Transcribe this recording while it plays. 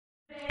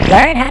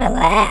Learn how to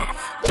laugh.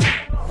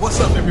 What's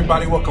up,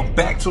 everybody? Welcome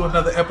back to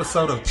another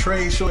episode of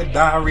Treys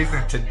Diaries,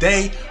 and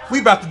today we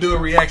about to do a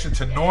reaction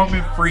to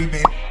Norman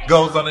Freeman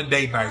Goes on a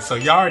Date Night. So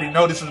y'all already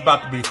know this is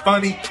about to be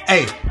funny.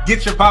 Hey,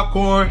 get your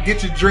popcorn,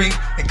 get your drink,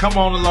 and come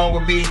on along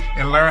with me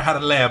and learn how to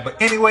laugh. But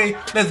anyway,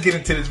 let's get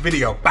into this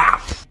video. Bow.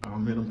 Oh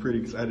man, I'm pretty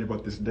excited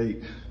about this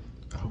date.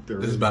 I hope they're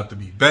This is ready. about to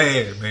be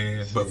bad,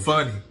 man, but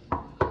funny.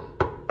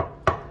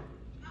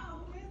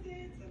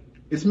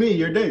 It's me,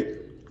 your date.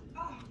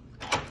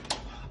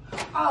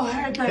 Oh,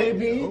 hey,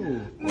 baby.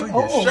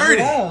 Your shirt.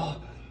 Yeah.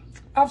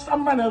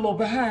 I'm running a little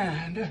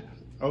behind.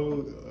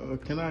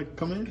 Can I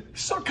come in?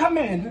 Sure, come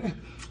in.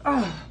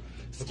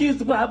 Excuse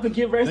me, I've been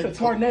getting ready for a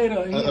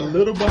tornado. A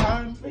little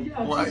behind?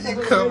 Yeah, Why just you a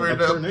little covering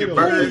bit. up your tornado.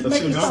 birds? Please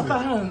make Tsunami. yourself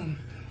at home.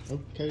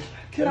 Okay.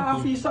 Can I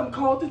offer you something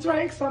cold to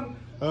drink? Something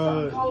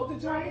cold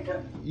to drink?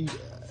 Yeah,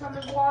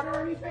 Something water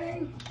or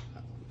anything?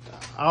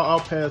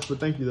 I'll pass, but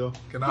thank you though.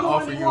 Can I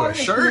offer you a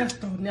shirt?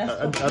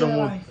 I don't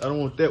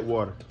want that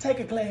water. Take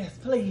a glass,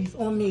 please,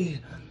 on me.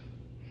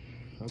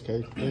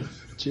 Okay.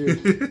 Thanks.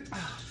 Cheers.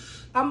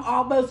 I'm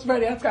almost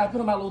ready. I just gotta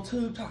put on my little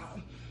tube top,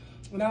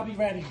 and I'll be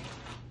ready.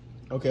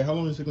 Okay. How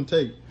long is it gonna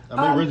take?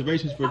 I made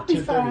reservations for I'll be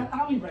 10:30. fine.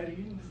 I'll be ready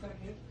in a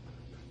second.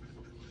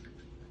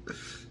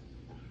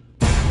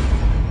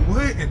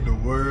 What in the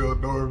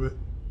world, Norman?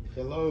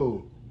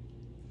 Hello.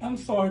 I'm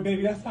sorry,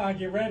 baby. That's how I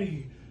get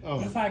ready. Oh,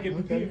 That's how I get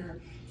okay.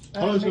 prepared.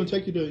 How long is it gonna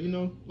take you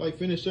to, like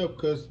finish up?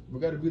 Cause we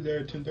got to be there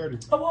at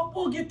 10:30. Oh,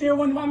 we'll get there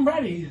when I'm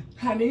ready,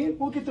 honey.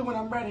 We'll get there when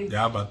I'm ready.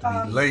 Y'all about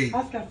to be late. I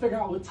just gotta figure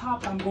out what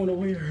top I'm gonna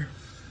wear.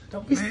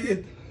 Don't be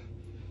scared.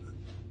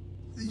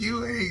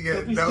 You ain't Don't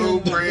got be no scared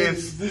of my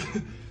breasts.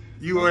 boobs.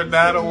 You are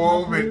not a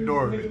woman,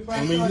 Norman.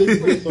 I mean, look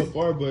good so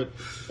far, but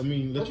I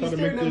mean, let's Don't be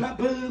try to make staring at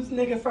my this. boobs,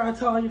 nigga, before I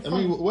tell you. I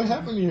mean, what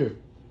happened here?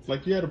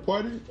 Like you had a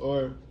party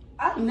or?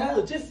 I don't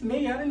know, just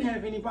me. I didn't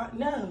have anybody.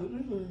 No.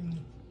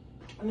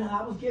 No,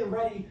 I was getting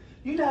ready.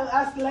 You know,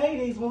 us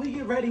ladies, when we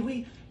get ready,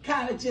 we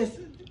kind of just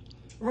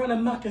run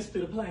amok us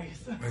through the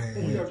place.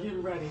 And we are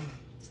getting ready.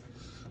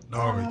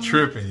 Norman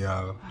tripping,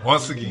 y'all.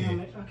 Once Damn again.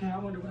 it. Okay, I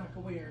wonder what I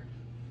can wear.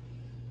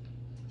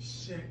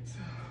 Shit.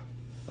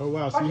 Oh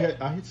wow! So Okay.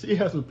 I see you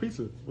have some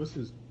pizza. What's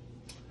this?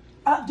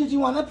 Did you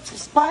want a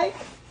spike?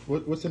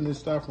 What's in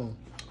this styrofoam?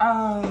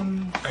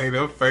 Hey,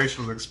 them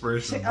facial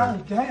expressions.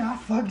 Oh, damn, I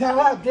fucked that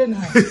up, didn't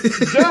I?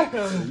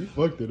 Damn. You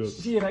fucked it up.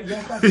 Shit,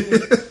 yes, I did.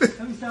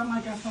 Let me see, I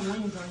might got some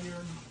wings on here.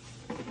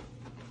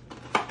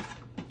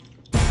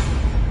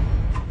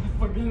 You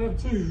fucked it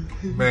up, too.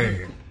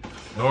 Man,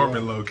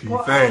 Norman low-key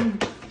Well, fat why in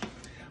don't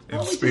we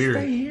just stay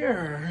spirit.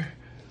 here?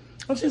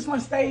 Don't you just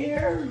want to stay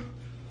here?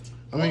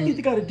 I We need mean,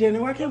 to go to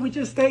dinner. Why can't we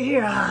just stay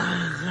here?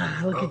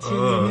 Look at you,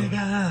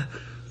 nigga.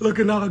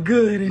 Looking all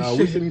good and we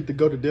shit. still need to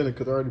go to dinner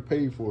because I already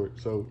paid for it.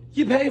 So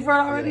You paid for it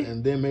already?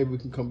 and then maybe we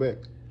can come back.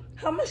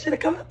 How much did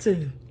it come up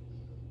to?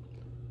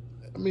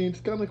 I mean, it's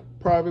kind of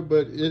private,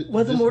 but it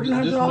Was it more than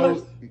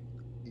 $100?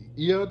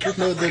 Yeah, just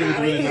know that it was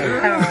really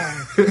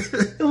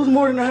nice. It was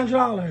more than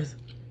 $100.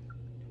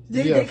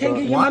 They Yeah, can't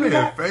get your Why money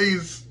that back?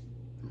 face?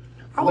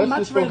 I would Let's much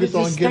just rather focus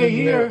just on stay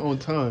getting there here. on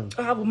time.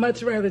 I would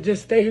much rather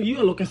just stay here.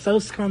 You're looking so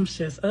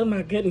scrumptious. Oh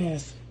my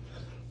goodness.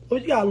 Oh,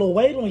 you got a little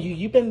weight on you.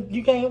 You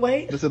gained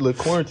weight? It's a little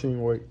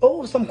quarantine weight.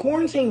 Oh, some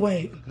quarantine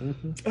weight.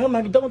 Oh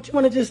my, don't you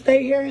want to just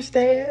stay here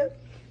instead?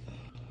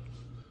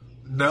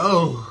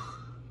 No.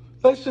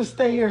 Let's just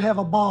stay here and have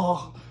a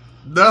ball.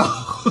 No.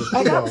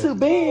 I got 2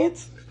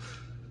 beds.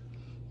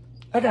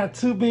 I got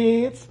 2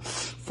 beds,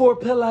 4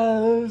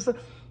 pillows.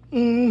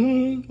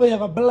 We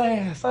have a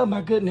blast. Oh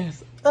my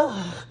goodness.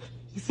 Ugh.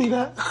 You see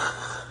that?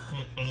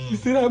 You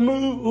see that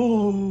move?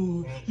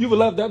 Ooh, you would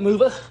love that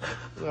move.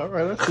 All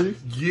right, I see.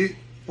 Get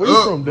Where you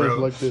up, from, bro. dance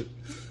like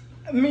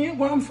that? Me,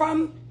 where I'm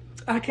from,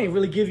 I can't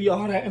really give you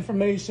all that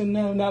information.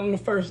 No, not on the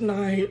first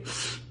night.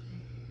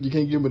 You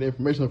can't give me the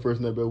information on the first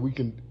night, but we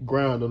can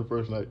grind on the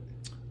first night.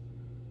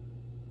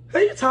 Who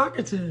you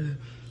talking to?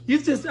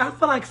 You just, I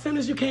feel like as soon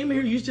as you came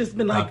here, you just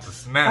been like, About to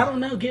snap. I don't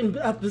know, getting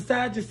up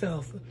beside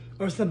yourself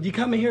or something. You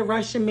come in here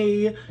rushing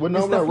me Well, no, and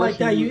I'm stuff not like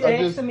that. rushing You you. I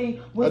asking just-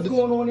 me what's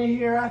going on in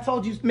here. I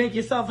told you make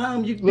yourself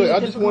home. You Look, I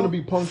just difficult. want to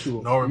be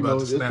punctual. No, we're about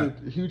to it's snap.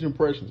 a huge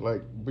impression.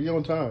 Like, be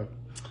on time.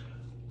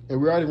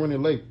 And we're already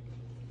running late.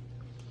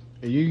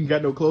 And you ain't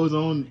got no clothes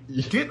on.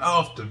 Get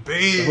off the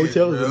bed. The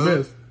hotel is a bro.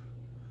 mess.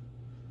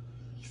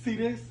 You see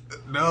this?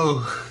 No.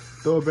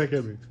 Throw it back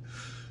at me.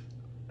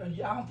 I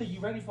don't think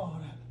you're ready for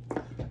all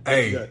that.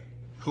 Hey,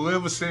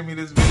 whoever sent me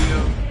this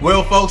video.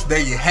 Well, folks, there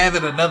you have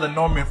it. Another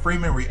Norman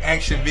Freeman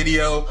reaction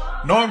video.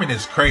 Norman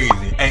is crazy.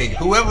 Hey,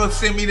 whoever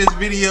sent me this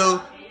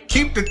video,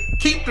 keep the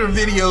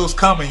videos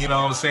coming. You know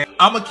what I'm saying?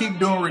 I'm gonna keep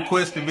doing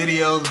requested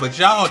videos, but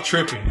y'all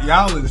tripping.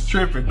 Y'all is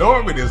tripping.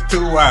 Norman is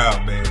too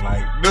wild, man.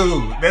 Like,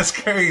 dude, that's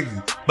crazy.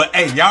 But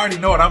hey, y'all already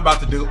know what I'm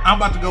about to do. I'm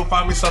about to go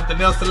find me something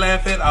else to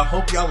laugh at. I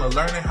hope y'all are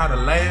learning how to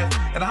laugh,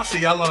 and I'll see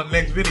y'all on the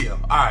next video.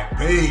 All right,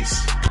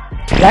 peace.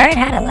 Learn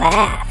how to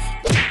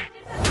laugh.